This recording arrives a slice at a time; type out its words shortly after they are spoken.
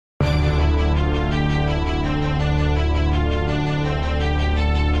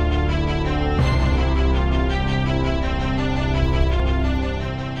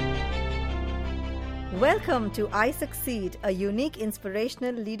Welcome to I Succeed, a unique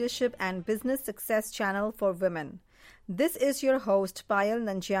inspirational leadership and business success channel for women. This is your host, Payal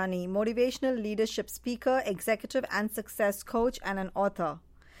Nanjiani, motivational leadership speaker, executive and success coach, and an author.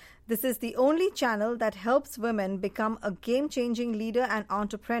 This is the only channel that helps women become a game-changing leader and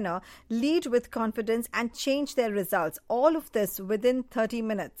entrepreneur, lead with confidence, and change their results. All of this within 30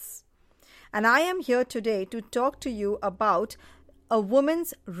 minutes. And I am here today to talk to you about a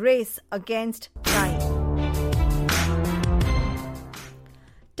woman's race against time.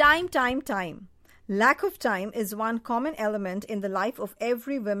 Time. Lack of time is one common element in the life of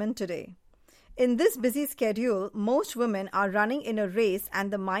every woman today. In this busy schedule, most women are running in a race and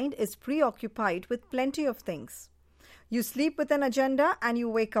the mind is preoccupied with plenty of things. You sleep with an agenda and you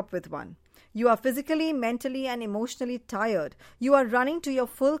wake up with one. You are physically, mentally, and emotionally tired. You are running to your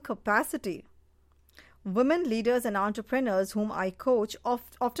full capacity. Women leaders and entrepreneurs whom I coach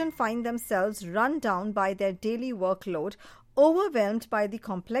often find themselves run down by their daily workload, overwhelmed by the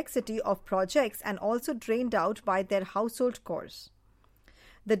complexity of projects, and also drained out by their household chores.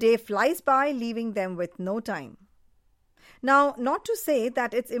 The day flies by, leaving them with no time. Now, not to say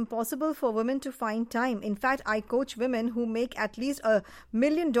that it's impossible for women to find time. In fact, I coach women who make at least $1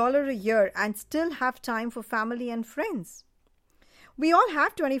 million a year and still have time for family and friends. We all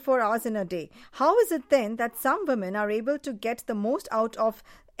have 24 hours in a day. How is it then that some women are able to get the most out of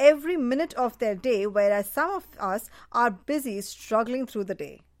every minute of their day, whereas some of us are busy struggling through the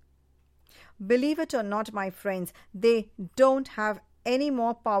day? Believe it or not, my friends, they don't have any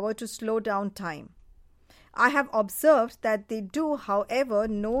more power to slow down time. I have observed that they do, however,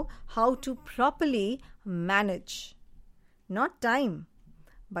 know how to properly manage. Not time,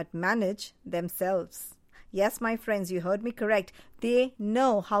 but manage themselves. Yes, my friends, you heard me correct. They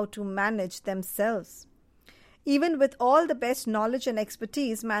know how to manage themselves. Even with all the best knowledge and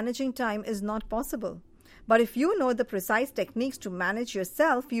expertise, managing time is not possible. But if you know the precise techniques to manage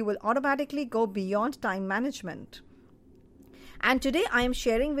yourself, you will automatically go beyond time management. And today I am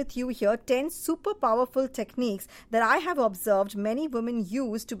sharing with you here 10 super powerful techniques that I have observed many women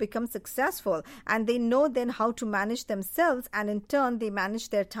use to become successful, and they know then how to manage themselves, and in turn they manage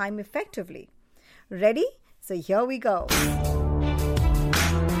their time effectively. Ready? So here we go.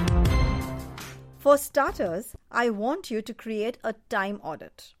 For starters, I want you to create a time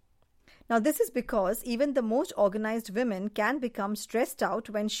audit. Now, this is because even the most organized women can become stressed out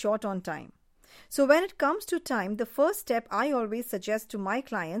when short on time. So when it comes to time, the first step I always suggest to my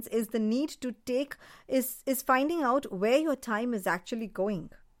clients is the need to take is finding out where your time is actually going.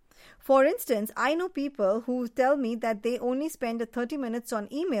 For instance, I know people who tell me that they only spend 30 minutes on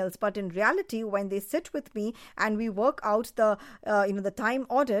emails, but in reality, when they sit with me and we work out the time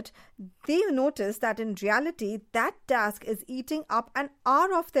audit, they notice that in reality, that task is eating up an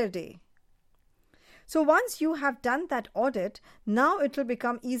hour of their day. So once you have done that audit, now it will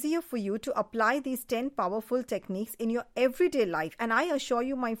become easier for you to apply these 10 powerful techniques in your everyday life. And I assure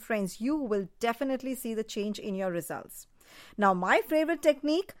you, my friends, you will definitely see the change in your results. Now, my favorite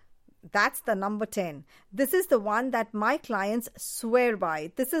technique, that's the number 10. This is the one that my clients swear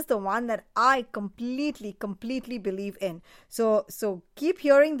by. This is the one that I completely believe in. So keep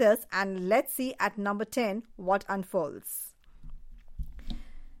hearing this and let's see at number 10 what unfolds.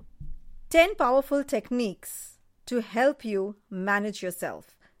 10 powerful techniques to help you manage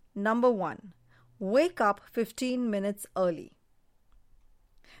yourself. Number 1, wake up 15 minutes early.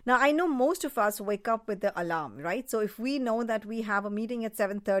 Now, I know most of us wake up with the alarm, right? So if we know that we have a meeting at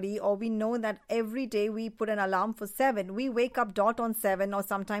 7:30, or we know that every day we put an alarm for 7, we wake up dot on 7 or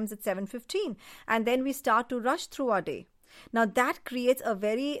sometimes at 7:15, and then we start to rush through our day. Now, that creates a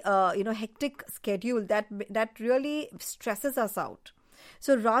very hectic schedule that really stresses us out.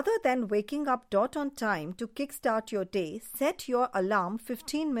 So rather than waking up dot on time to kickstart your day, set your alarm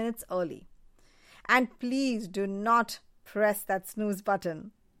 15 minutes early. And please do not press that snooze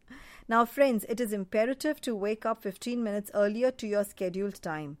button. Now, friends, it is imperative to wake up 15 minutes earlier to your scheduled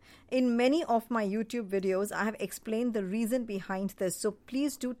time. In many of my YouTube videos, I have explained the reason behind this. So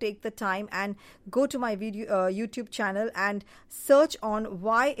please do take the time and go to my YouTube channel and search on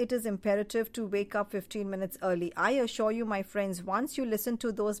why it is imperative to wake up 15 minutes early. I assure you, my friends, once you listen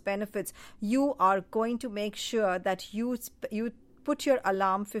to those benefits, you are going to make sure that you put your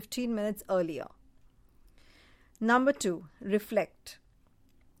alarm 15 minutes earlier. Number 2, reflect.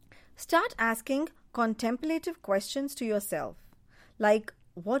 Start asking contemplative questions to yourself, like,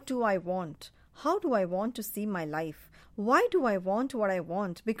 what do I want? How do I want to see my life? Why do I want what I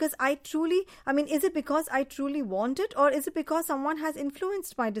want? Is it because I truly want it, or is it because someone has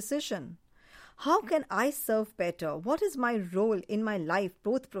influenced my decision? How can I serve better? What is my role in my life,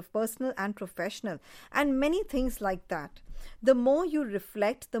 both personal and professional? And many things like that. The more you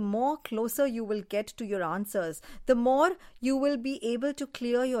reflect, the more closer you will get to your answers. The more you will be able to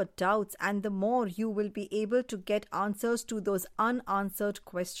clear your doubts, and the more you will be able to get answers to those unanswered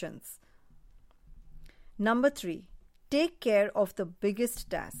questions. Number 3, take care of the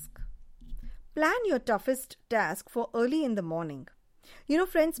biggest task. Plan your toughest task for early in the morning. You know,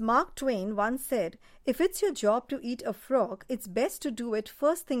 friends, Mark Twain once said, if it's your job to eat a frog, it's best to do it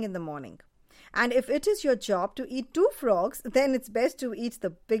first thing in the morning. And if it is your job to eat 2 frogs, then it's best to eat the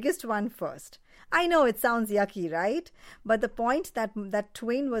biggest one first. I know it sounds yucky, right? But the point that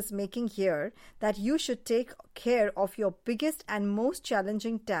Twain was making here, that you should take care of your biggest and most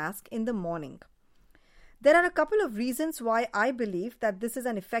challenging task in the morning. There are a couple of reasons why I believe that this is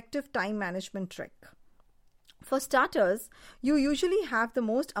an effective time management trick. For starters, you usually have the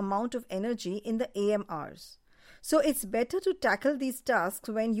most amount of energy in the AM hours. So it's better to tackle these tasks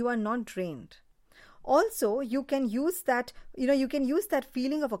when you are not drained. Also, you can use that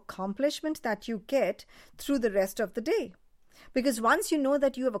feeling of accomplishment that you get through the rest of the day. Because once you know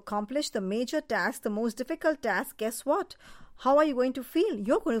that you have accomplished the major task, the most difficult task, guess what? How are you going to feel?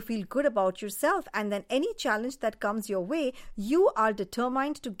 You're going to feel good about yourself, and then any challenge that comes your way, you are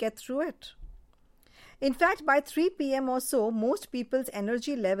determined to get through it. In fact, by 3 p.m. or so, most people's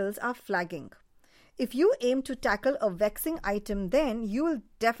energy levels are flagging. If you aim to tackle a vexing item, then you will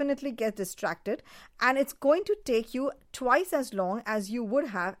definitely get distracted, and it's going to take you twice as long as you would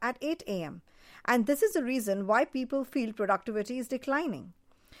have at 8 a.m. And this is the reason why people feel productivity is declining.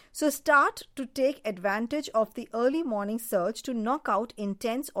 So start to take advantage of the early morning surge to knock out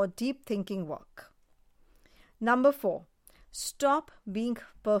intense or deep thinking work. Number 4, stop being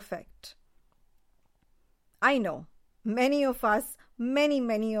perfect. I know many of us,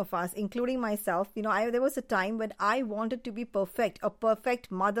 including myself, there was a time when I wanted to be perfect, a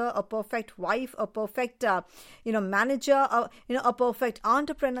perfect mother, a perfect wife, a perfect, manager, a perfect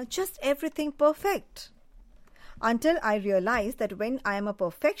entrepreneur, just everything perfect. Until I realized that when I am a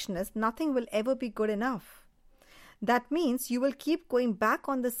perfectionist, nothing will ever be good enough. That means you will keep going back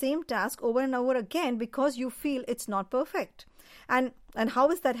on the same task over and over again because you feel it's not perfect. And how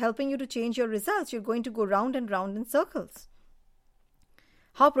is that helping you to change your results? You're going to go round and round in circles.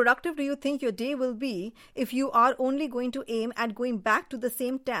 How productive do you think your day will be if you are only going to aim at going back to the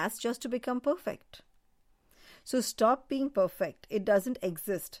same task just to become perfect? So stop being perfect. It doesn't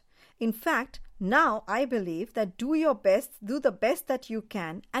exist. In fact, now I believe that do the best that you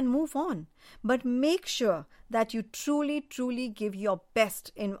can and move on. But make sure that you truly, truly give your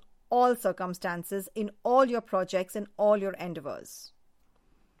best in all circumstances, in all your projects, in all your endeavors.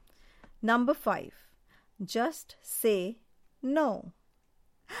 Number 5, just say no.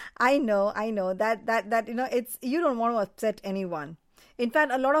 I know that it's, you don't want to upset anyone. In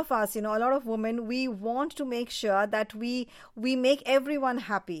fact, a lot of us, a lot of women, we want to make sure that we make everyone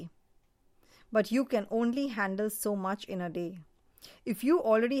happy. But you can only handle so much in a day. If you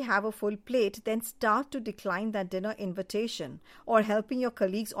already have a full plate, then start to decline that dinner invitation or helping your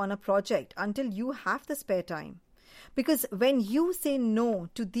colleagues on a project until you have the spare time. Because when you say no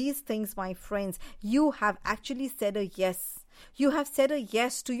to these things, my friends, you have actually said a yes. You have said a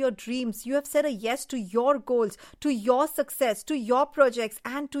yes to your dreams. You have said a yes to your goals, to your success, to your projects,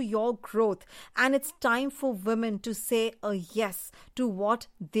 and to your growth. And it's time for women to say a yes to what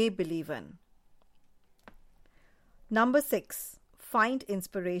they believe in. Number 6, find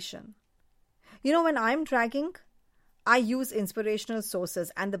inspiration. When I'm dragging, I use inspirational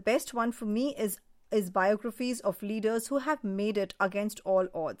sources, and the best one for me is biographies of leaders who have made it against all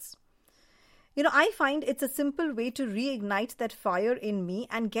odds. I find it's a simple way to reignite that fire in me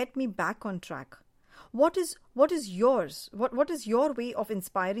and get me back on track. What is yours? What is your way of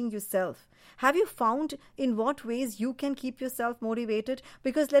inspiring yourself? Have you found in what ways you can keep yourself motivated?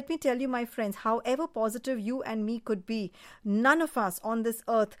 Because let me tell you, my friends, however positive you and me could be, none of us on this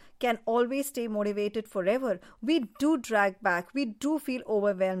earth can always stay motivated forever. We do drag back. We do feel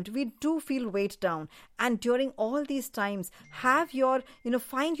overwhelmed. We do feel weighed down. And during all these times, find your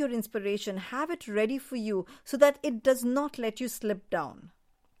inspiration. Have it ready for you so that it does not let you slip down.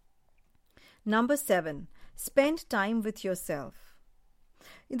 Number 7, spend time with yourself.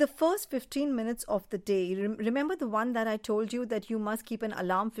 In the first 15 minutes of the day, remember the one that I told you that you must keep an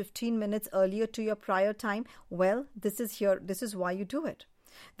alarm 15 minutes earlier to your prior time? Well, this is why you do it.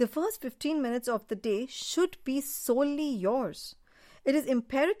 The first 15 minutes of the day should be solely yours. It is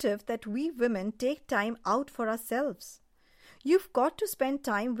imperative that we women take time out for ourselves. You've got to spend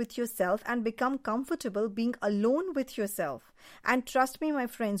time with yourself and become comfortable being alone with yourself. And trust me, my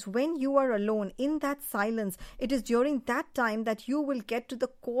friends, when you are alone in that silence, it is during that time that you will get to the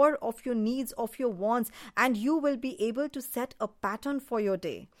core of your needs, of your wants, and you will be able to set a pattern for your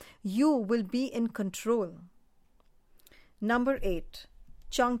day. You will be in control. Number 8,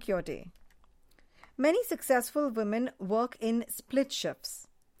 chunk your day. Many successful women work in split shifts.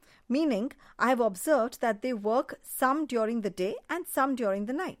 Meaning, I have observed that they work some during the day and some during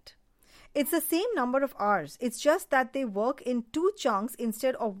the night. It's the same number of hours. It's just that they work in 2 chunks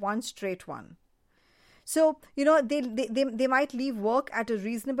instead of one straight one. So, they might leave work at a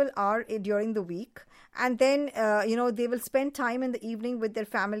reasonable hour during the week, and then, they will spend time in the evening with their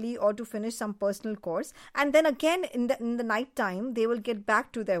family or to finish some personal course. And then again, in the night time, they will get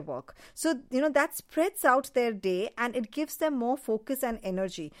back to their work. So, that spreads out their day and it gives them more focus and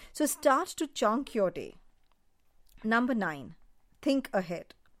energy. So, start to chunk your day. Number 9, think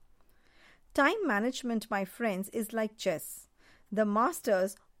ahead. Time management, my friends, is like chess. The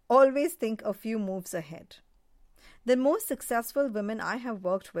masters always think a few moves ahead. The most successful women I have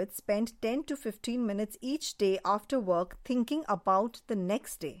worked with spend 10 to 15 minutes each day after work thinking about the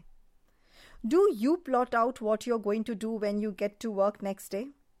next day. Do you plot out what you're going to do when you get to work next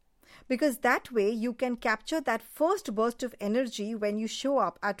day? Because that way you can capture that first burst of energy when you show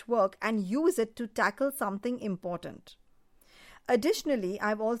up at work and use it to tackle something important. Additionally,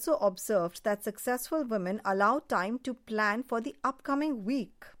 I've also observed that successful women allow time to plan for the upcoming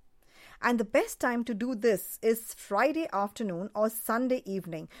week. And the best time to do this is Friday afternoon or Sunday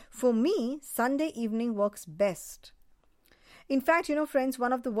evening. For me, Sunday evening works best. In fact, friends,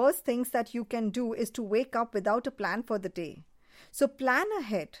 one of the worst things that you can do is to wake up without a plan for the day. So plan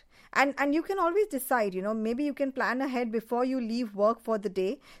ahead. And you can always decide, maybe you can plan ahead before you leave work for the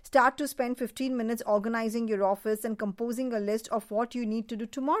day. Start to spend 15 minutes organizing your office and composing a list of what you need to do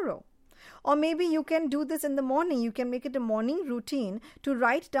tomorrow. Or maybe you can do this in the morning. You can make it a morning routine to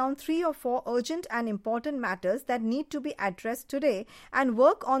write down 3 or 4 urgent and important matters that need to be addressed today and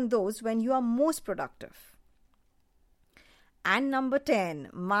work on those when you are most productive. And number 10,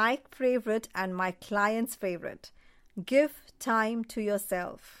 my favorite and my client's favorite, give time to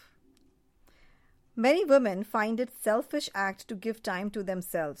yourself. Many women find it a selfish act to give time to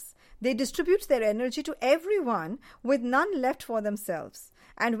themselves. They distribute their energy to everyone with none left for themselves.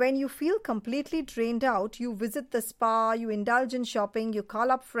 And when you feel completely drained out, you visit the spa, you indulge in shopping, you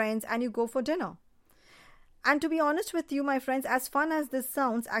call up friends, and you go for dinner. And to be honest with you, my friends, as fun as this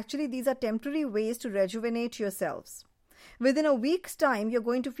sounds, actually these are temporary ways to rejuvenate yourselves. Within a week's time, you're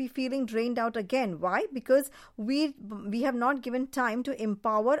going to be feeling drained out again. Why? Because we have not given time to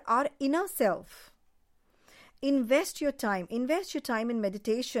empower our inner self. Invest your time in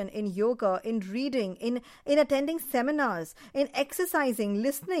meditation, in yoga, in reading, in attending seminars, in exercising,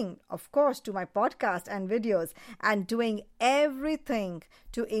 listening, of course, to my podcast and videos, and doing everything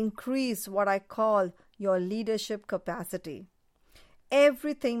to increase what I call your leadership capacity.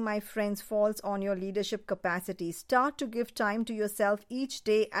 Everything, my friends, falls on your leadership capacity. Start to give time to yourself each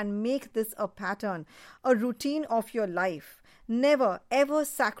day and make this a pattern, a routine of your life. Never, ever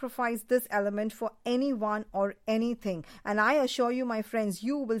sacrifice this element for anyone or anything. And I assure you, my friends,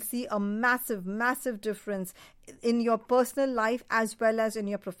 you will see a massive, massive difference in your personal life as well as in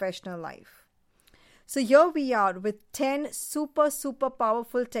your professional life. So here we are with 10 super, super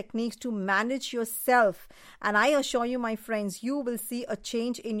powerful techniques to manage yourself. And I assure you, my friends, you will see a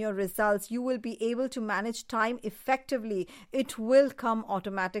change in your results. You will be able to manage time effectively. It will come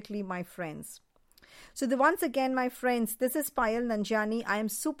automatically, my friends. So once again, my friends, this is Payal Nanjiani. I am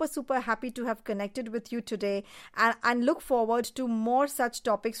super, super happy to have connected with you today and look forward to more such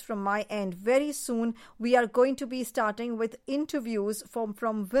topics from my end. Very soon, we are going to be starting with interviews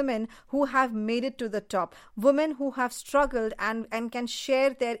from women who have made it to the top, women who have struggled and can share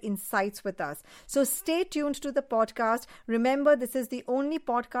their insights with us. So stay tuned to the podcast. Remember, this is the only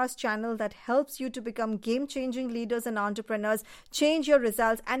podcast channel that helps you to become game-changing leaders and entrepreneurs, change your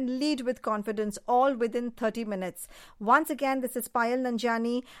results, and lead with confidence, all within 30 minutes. Once again, this is Payal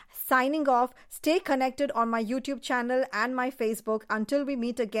Nanjiani signing off. Stay connected on my YouTube channel and my Facebook. Until we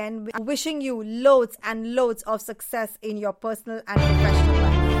meet again, wishing you loads and loads of success in your personal and professional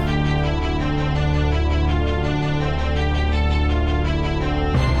life.